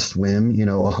trying to swim,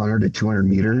 100 to 200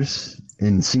 meters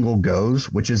in single goes,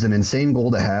 which is an insane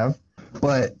goal to have.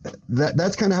 But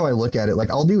that's kind of how I look at it. Like,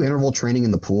 I'll do interval training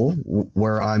in the pool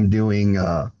where I'm doing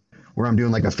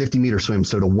like a 50-meter swim.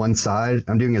 So to one side,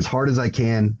 I'm doing as hard as I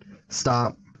can,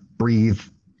 stop, breathe,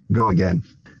 go again.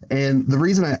 And the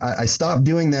reason I stopped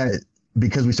doing that,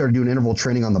 because we started doing interval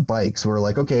training on the bike. So we're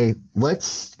like, okay,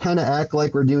 let's kind of act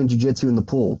like we're doing jiu-jitsu in the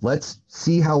pool. Let's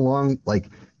see how long, like,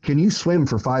 can you swim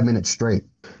for 5 minutes straight?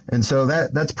 And so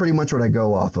that's pretty much what I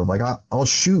go off of. Like, I'll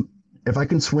shoot. If I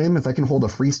can swim, if I can hold a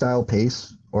freestyle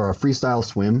pace or a freestyle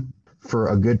swim for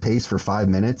a good pace for 5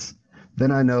 minutes,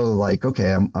 then I know, like,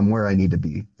 okay, I'm where I need to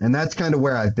be. And that's kind of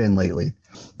where I've been lately.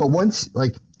 But once,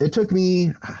 like, it took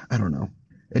me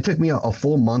a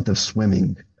full month of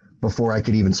swimming before I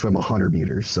could even swim 100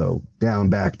 meters. So down,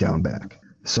 back.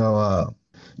 So,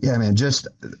 yeah, man,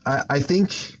 I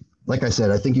think, like I said,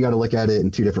 I think you got to look at it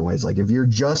in 2 different ways. Like, if you're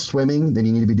just swimming, then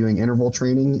you need to be doing interval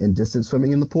training and distance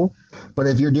swimming in the pool. But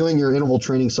if you're doing your interval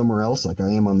training somewhere else, like I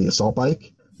am on the assault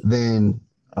bike, then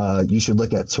you should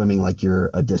look at swimming like you're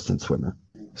a distance swimmer.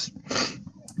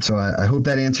 So I hope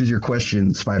that answers your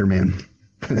question, Spider-Man.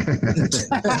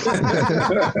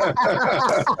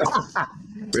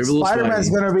 Spider-Man's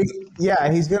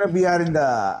he's gonna be out in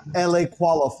the LA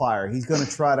qualifier. He's gonna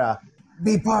try to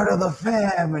be part of the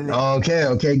family.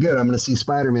 Okay, good. I'm gonna see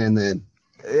Spider-Man then.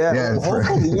 Yeah,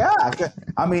 hopefully, yeah.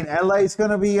 I mean, LA is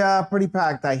gonna be pretty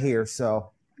packed, I hear.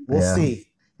 So we'll see.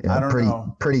 Yeah, I don't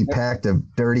know. Pretty packed of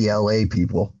dirty LA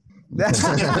people. I'm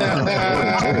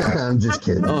just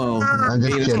kidding. Oh, I'm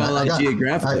just kidding.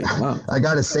 I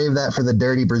got to save that for the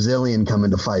dirty Brazilian coming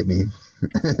to fight me.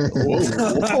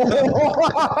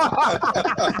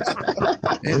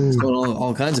 It's going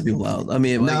all kinds of people out. I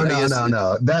mean, no.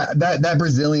 That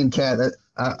Brazilian cat.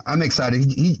 I'm excited.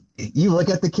 You look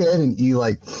at the kid and you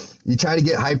try to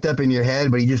get hyped up in your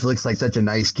head, but he just looks like such a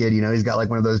nice kid. You know, he's got like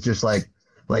one of those just like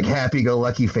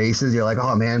happy-go-lucky faces. You're like,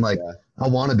 oh man, like I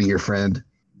want to be your friend.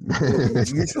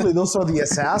 Usually those are the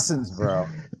assassins, bro.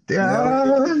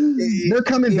 Yeah, they're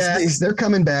coming back. They're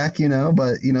coming back, you know.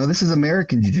 But you know, this is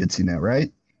American jiu-jitsu now,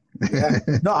 right? Yeah.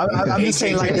 No, I'm just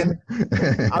saying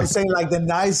I'm saying like the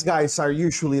nice guys are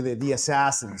usually the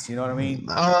assassins. You know what I mean?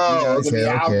 Oh, okay.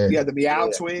 The Meow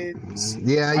twins.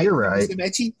 Yeah, you're right.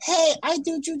 Hey, I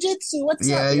do jujitsu. What's up?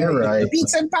 Yeah, you're right.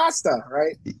 Pizza and pasta,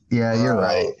 right? Yeah, you're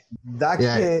right. That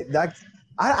kid,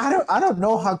 I don't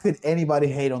know how could anybody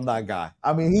hate on that guy.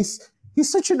 I mean, he's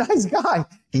such a nice guy.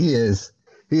 He is.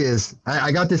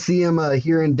 I got to see him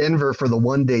here in Denver for the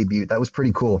One debut. That was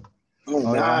pretty cool.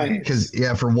 Oh, nice. Because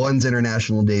for One's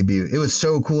international debut, it was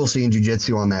so cool seeing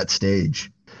jiu-jitsu on that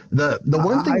stage. The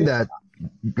one thing that,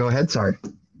 go ahead, sorry.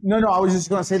 No, I was just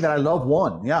gonna say that I love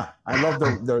One. Yeah, I love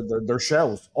their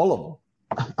shows, all of them.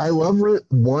 I love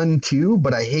One too,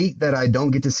 but I hate that I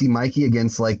don't get to see Mikey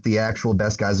against like the actual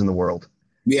best guys in the world.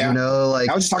 Yeah, you know, like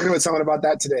I was just talking with someone about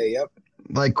that today. Yep.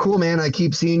 Like, cool, man. I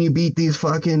keep seeing you beat these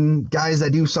fucking guys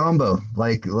that do sambo.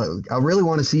 Like I really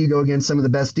want to see you go against some of the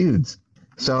best dudes.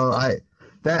 So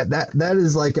that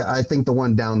is like, I think the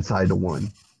one downside to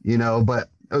One, you know, but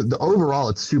overall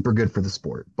it's super good for the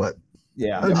sport. But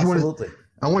yeah, absolutely.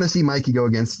 I want to see Mikey go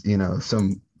against, you know,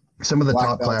 some of the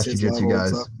top class jiu-jitsu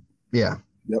guys. Yeah.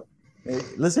 Yep. Hey,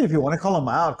 listen, if you want to call him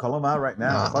out right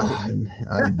now.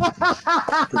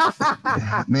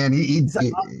 Man, he'd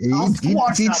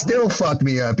still fuck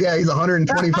me up. Yeah, he's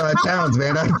 125 pounds,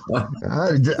 man.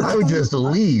 I would just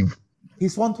leave.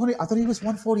 He's 120. I thought he was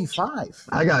 145.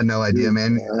 I got no idea,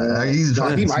 man. He's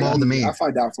small to me. I'll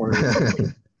find out for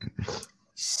you.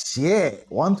 Shit,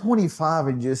 125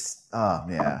 and just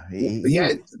yeah.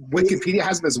 Wikipedia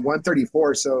has him as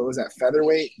 134. So was that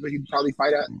featherweight? But he'd probably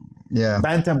fight at. Yeah,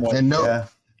 bantamweight.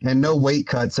 And no weight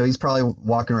cut, so he's probably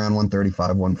walking around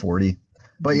 135, 140.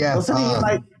 But yeah,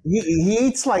 he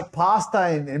eats like pasta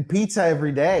and pizza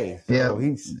every day. So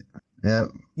he's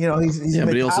you know, his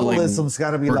metabolism's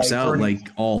got to be works out like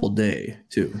all day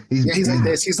too. He's like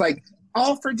this. He's like,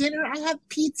 oh, for dinner I have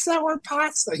pizza or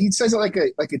pasta. He says it like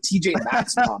a TJ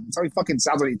Maxx mom. That's how he fucking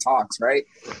sounds when he talks, right?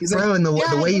 He's like, and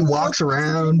the way he walks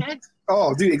around.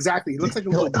 Oh, dude, exactly. He looks like a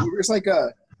little. It's like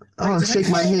a. Oh, shake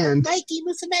my hand. Mikey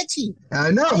Musumeci. I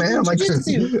know, man. I'm like,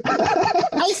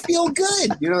 I feel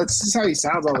good. You know, it's just how he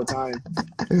sounds all the time.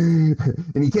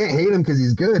 And you can't hate him because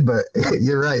he's good, but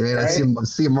you're right, man. Right? I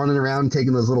see him running around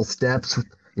taking those little steps,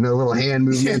 you know, little hand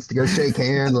movements to go shake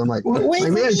hands. I'm like,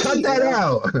 man, cut that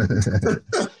out.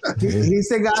 He's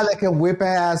the guy that can whip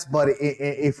ass, but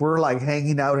if we're like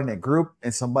hanging out in a group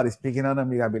and somebody's picking on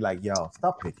him, you gotta be like, yo,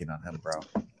 stop picking on him, bro.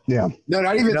 Yeah. No,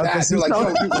 not even that. They're like,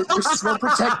 yo, we're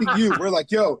protecting you. We're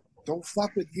like, yo, don't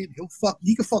fuck with him.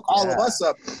 He can fuck all of us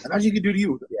up. Imagine he can do to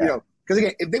you. You know, because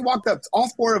again, if they walked up, all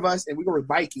four of us, and we were with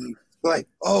Mikey, they're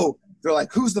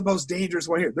like, who's the most dangerous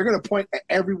one here? They're gonna point at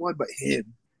everyone but him.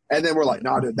 And then we're like,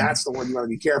 no, dude, that's the one you want to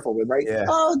be careful with, right? Yeah.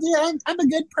 Oh, dude, I'm a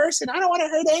good person. I don't want to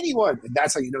hurt anyone. And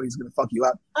that's how you know he's going to fuck you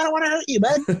up. I don't want to hurt you,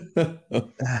 bud.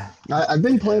 I've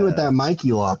been playing with that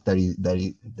Mikey lock that he's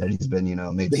been, you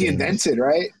know, made. He invented,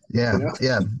 right? Yeah, you know?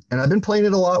 Yeah. And I've been playing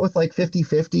it a lot with like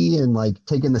 50-50 and like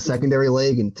taking the secondary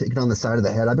leg and taking on the side of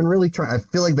the head. I've been really trying. I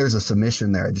feel like there's a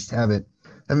submission there. I just haven't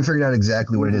figured out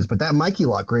exactly what it is. But that Mikey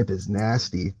lock grip is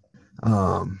nasty.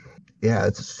 Yeah,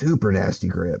 it's a super nasty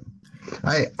grip.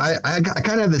 I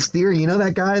kind of have this theory, you know,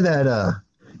 that guy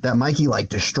that Mikey like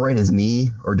destroyed his knee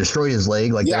or destroyed his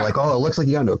leg, like they're like, oh, it looks like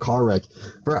he got into a car wreck.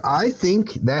 But I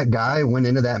think that guy went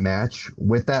into that match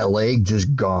with that leg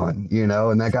just gone, you know,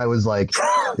 and that guy was like,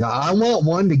 yeah, I want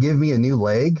one to give me a new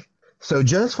leg, so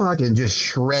just fucking just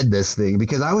shred this thing,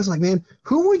 because I was like, man,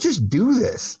 who would just do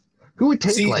this? Who would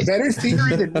take better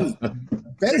theory than me?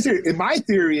 Better theory. And my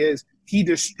theory is he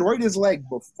destroyed his leg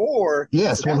before.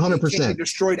 Yes, 100%.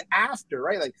 Destroyed after,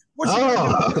 right? Like, what's he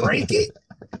gonna do? Break it?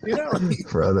 You know,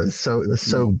 bro, that's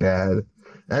so bad.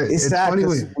 It's sad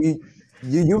because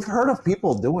you've heard of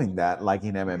people doing that, like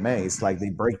in MMA. It's like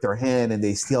they break their hand and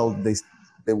they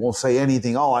won't say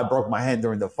anything. Oh, I broke my hand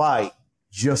during the fight,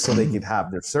 just so they can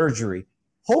have their surgery.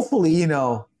 Hopefully, you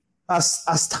know,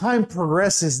 as time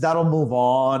progresses, that'll move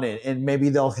on, and maybe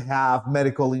they'll have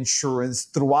medical insurance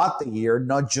throughout the year,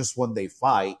 not just when they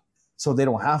fight, so they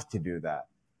don't have to do that.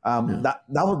 That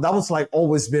was like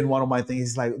always been one of my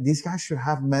things. Like, these guys should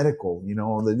have medical, you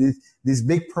know, these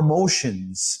big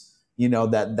promotions, you know,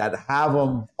 that have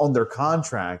them on their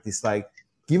contract. It's like,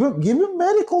 give them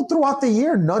medical throughout the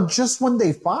year, not just when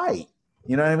they fight.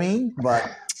 You know what I mean? But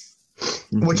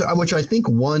which I think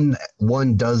one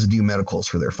does do medicals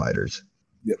for their fighters.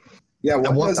 Yep. Yeah,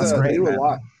 one does great, they do a man.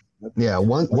 lot. Yeah,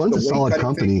 one's the a weight solid cutting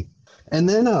company. thing. And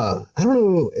then I don't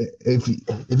know if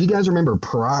you guys remember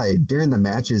Pride, during the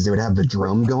matches they would have the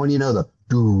drum going, the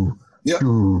do Yep.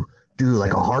 do do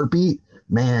like a heartbeat.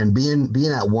 Man,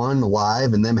 being at one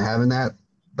live and them having that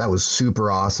was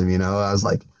super awesome. I was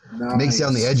like, makes you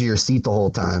on the edge of your seat the whole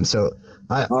time. So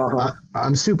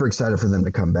I'm super excited for them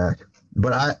to come back.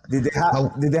 But did they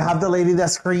have the lady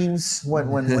that screams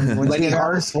when Lenny she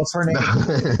Hart? enters? What's her name?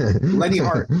 Lenny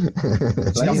Hart.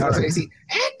 Lenny Hart.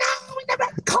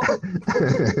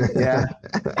 Yeah,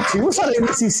 she was on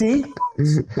ADCC.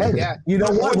 Hey, Yeah. you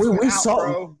know what? We Out, saw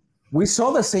bro. we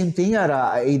saw the same thing at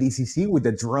ADCC with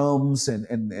the drums and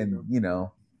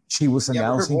she was Yeah, but her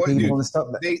announcing voice, people dude, and stuff.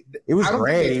 It was I don't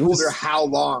great. Think they It told was her how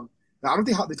long. I don't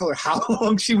think they told her how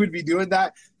long she would be doing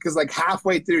that, because like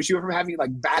halfway through, she went from having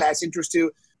like badass interest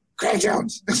to Craig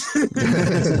Jones. She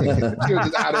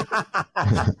was just out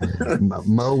of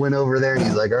Mo went over there and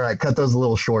he's like, all right, cut those a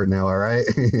little short now, all right?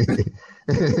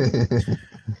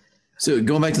 So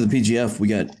going back to the PGF, we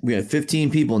got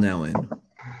 15 people now in,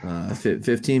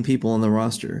 15 people on the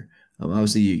roster.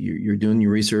 Obviously, you're doing your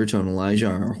research on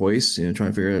Elijah or Hoist, trying to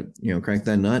figure out, crack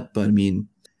that nut. But I mean,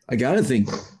 I gotta think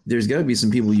there's got to be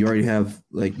some people you already have,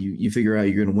 like you figure out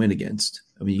you're going to win against.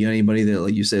 I mean, you got anybody that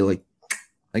like you say like,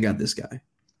 I got this guy.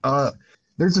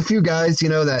 There's a few guys,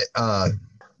 that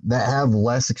have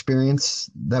less experience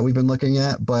that we've been looking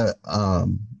at, but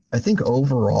I think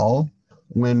overall,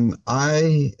 when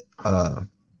I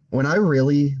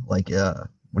really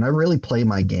play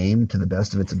my game to the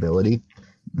best of its ability,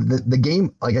 the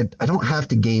game, like I don't have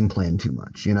to game plan too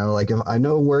much, like if I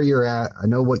know where you're at, I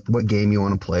know what game you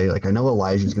want to play. Like I know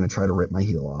Elijah's going to try to rip my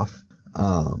heel off.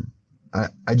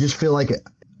 I just feel like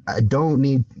I don't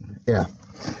need, yeah,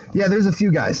 there's a few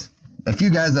guys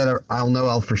that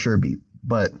I'll for sure beat,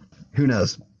 but who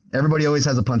knows? Everybody always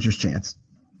has a puncher's chance.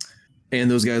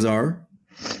 And those guys are?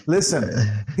 Listen,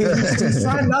 he's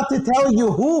trying not to tell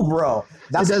you who, bro.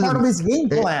 That's part of his game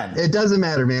plan. It doesn't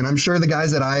matter, man. I'm sure the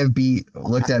guys that I have beat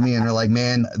looked at me and are like,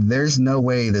 man, there's no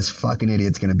way this fucking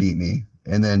idiot's going to beat me.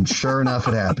 And then sure enough,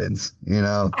 it happens,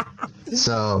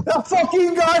 So the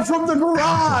fucking guy from the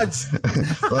garage.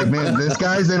 Like, man, this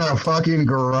guy's in a fucking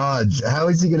garage. How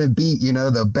is he going to beat,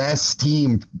 the best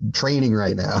team training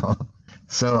right now?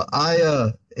 So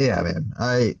yeah, man,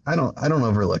 I don't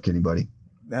overlook anybody.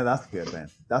 Yeah, that's good, man.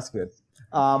 That's good.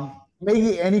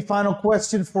 Maybe any final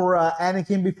question for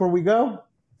Anakin before we go?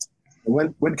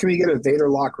 When can we get a Vader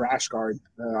Lock rash guard?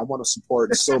 I want to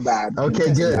support so bad.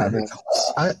 Okay, good.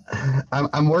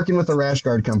 I'm working with a rash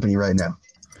guard company right now.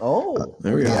 Oh,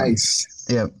 there we go. Nice.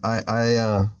 Yeah,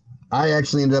 I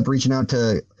actually ended up reaching out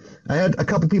to. I had a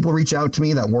couple people reach out to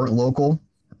me that weren't local,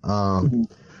 and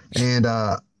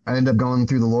I ended up going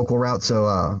through the local route. So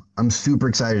I'm super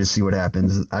excited to see what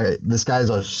happens. This guy's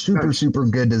a super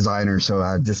good designer. So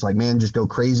I just like, man, just go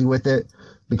crazy with it.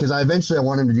 Because I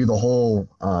want him to do the whole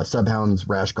Subhounds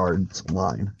rash guards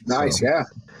line. Nice, so, yeah.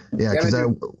 Yeah, because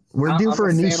we're due for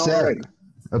a new set. Already.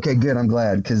 Okay, good. I'm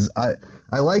glad, because I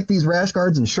like these rash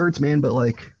guards and shirts, man. But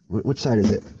like, which side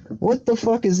is it? What the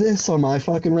fuck is this on my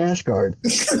fucking rash guard?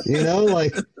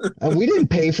 Like we didn't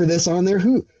pay for this on there.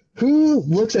 Who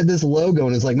looks at this logo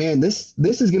and is like, man, this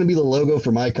is gonna be the logo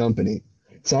for my company.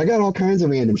 So I got all kinds of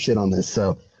random shit on this.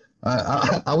 So.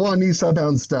 I want new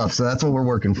Subhound stuff, so that's what we're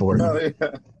working for. Oh, yeah.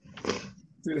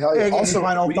 Dude, hell yeah. Also,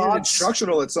 we need an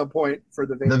instructional at some point for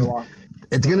the Vader Lock.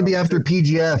 It's going to be after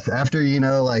PGF, after, yeah.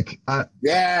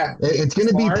 It's going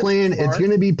to be plan. It's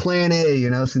going to be plan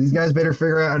A, so these guys better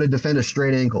figure out how to defend a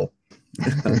straight ankle.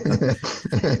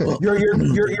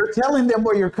 You're telling them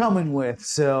what you're coming with.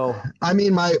 So I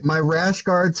mean, my rash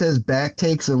guard says back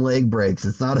takes and leg breaks.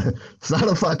 It's not a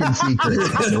fucking secret.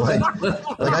 like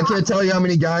I can't tell you how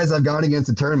many guys I've gone against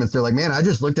in tournaments. They're like, man, I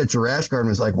just looked at your rash guard and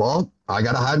was like, well, I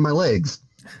gotta hide my legs.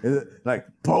 Like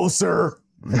poser.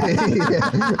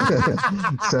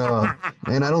 So,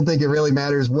 and I don't think it really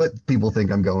matters what people think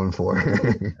I'm going for.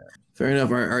 Fair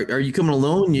enough. Are you coming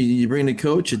alone? You bring a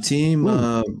coach, a team?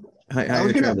 I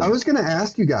was gonna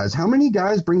ask you guys, how many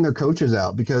guys bring their coaches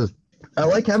out? Because I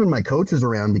like having my coaches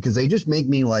around because they just make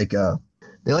me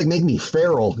make me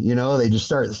feral, they just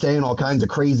start saying all kinds of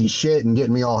crazy shit and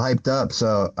getting me all hyped up.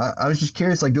 So I was just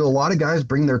curious, like, do a lot of guys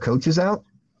bring their coaches out?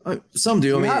 Some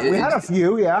do. We had a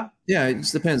few, yeah. Yeah, it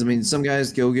just depends. I mean, some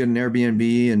guys go get an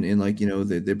Airbnb and like,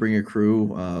 they bring a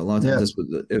crew. A lot of times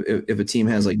if a team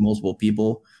has like multiple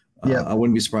people, I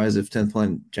wouldn't be surprised if 10th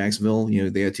Planet Jacksonville,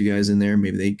 they got two guys in there.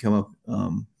 Maybe they come up,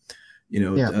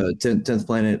 10th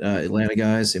Planet Atlanta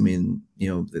guys. I mean,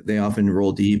 they often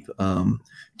roll deep.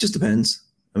 Just depends.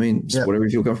 I mean, just whatever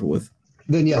you feel comfortable with.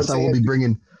 Then yes, I'll be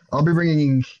bringing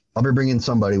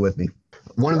somebody with me.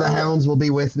 One of the hounds will be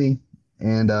with me,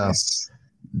 and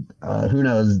who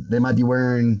knows? They might be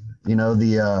wearing,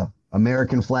 the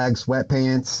American flag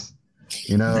sweatpants.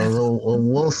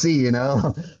 We'll see.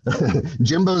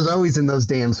 Jimbo's always in those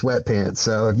damn sweatpants.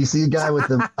 So if you see a guy with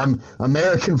the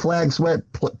American flag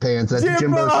sweatpants, that's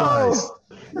Jimbo size.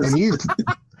 And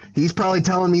he's probably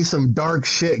telling me some dark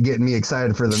shit, getting me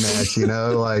excited for the match.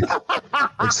 Like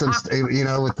some,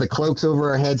 with the cloaks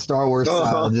over our head, Star Wars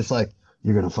style, just like,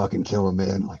 you're gonna fucking kill him,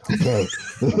 man. Like, okay.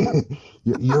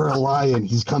 You're a lion.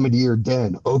 He's coming to your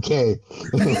den. Okay.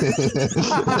 Use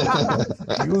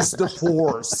the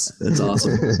force. That's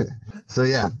awesome. So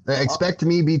yeah, expect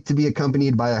me to be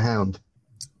accompanied by a hound.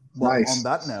 Well, Nice. On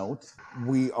that note,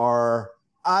 we are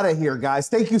out of here, guys.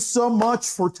 Thank you so much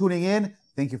for tuning in.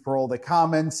 Thank you for all the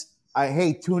comments.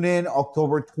 Tune in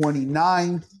October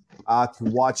 29th to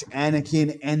watch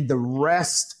Anakin and the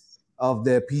rest of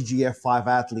the PGF 5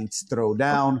 athletes throw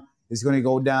down. It's going to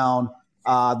go down.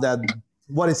 The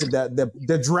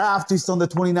draft is on the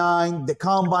 29th. The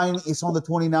combine is on the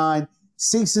 29th.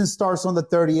 Season starts on the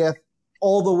 30th,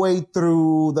 all the way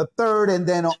through the 3rd. And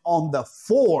then on the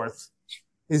 4th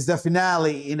is the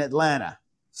finale in Atlanta.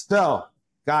 So,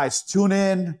 guys, tune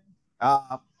in.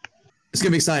 It's going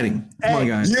to be exciting. Come on,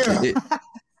 guys. Yeah.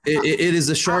 It is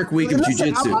a shark week of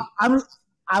jiu-jitsu.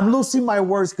 I'm losing my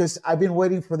words because I've been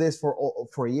waiting for this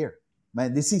for a year,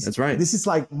 man. That's right. This is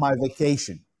like my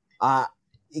vacation.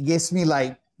 It gets me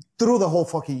like through the whole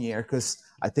fucking year because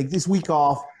I take this week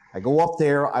off. I go up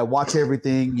there, I watch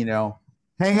everything,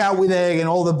 hang out with Egg and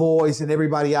all the boys and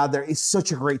everybody out there. It's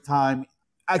such a great time.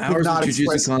 I cannot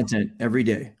express content every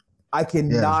day. I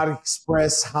cannot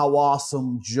express how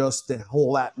awesome just the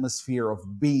whole atmosphere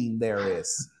of being there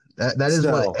is. That is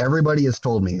what everybody has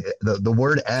told me. The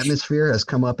word atmosphere has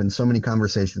come up in so many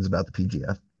conversations about the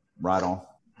PGF. Right on.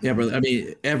 Yeah, brother. I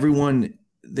mean, everyone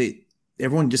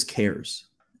just cares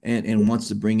and wants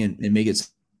to bring in and make it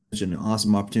such an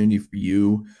awesome opportunity for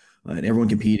you and everyone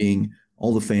competing,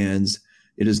 all the fans.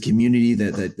 It is a community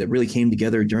that really came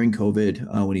together during COVID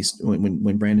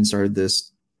when Brandon started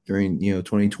this during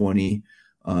 2020,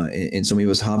 and so many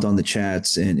of us hopped on the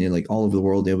chats and like all over the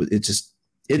world.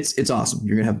 It's awesome.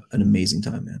 You're gonna have an amazing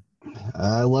time, man.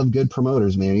 I love good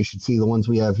promoters, man. You should see the ones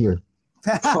we have here.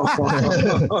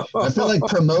 I feel like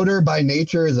promoter by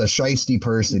nature is a shiesty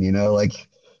person, like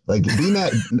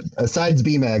BMAX. Besides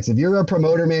BMAX, if you're a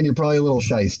promoter, man, you're probably a little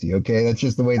shiesty. Okay, that's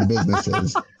just the way the business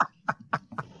is.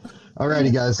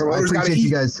 Alrighty, guys. I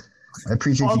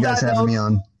appreciate you guys. Having me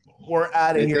on. We're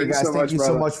out of here, guys. Thank you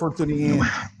so much for tuning in.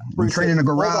 We're training in a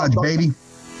garage, baby.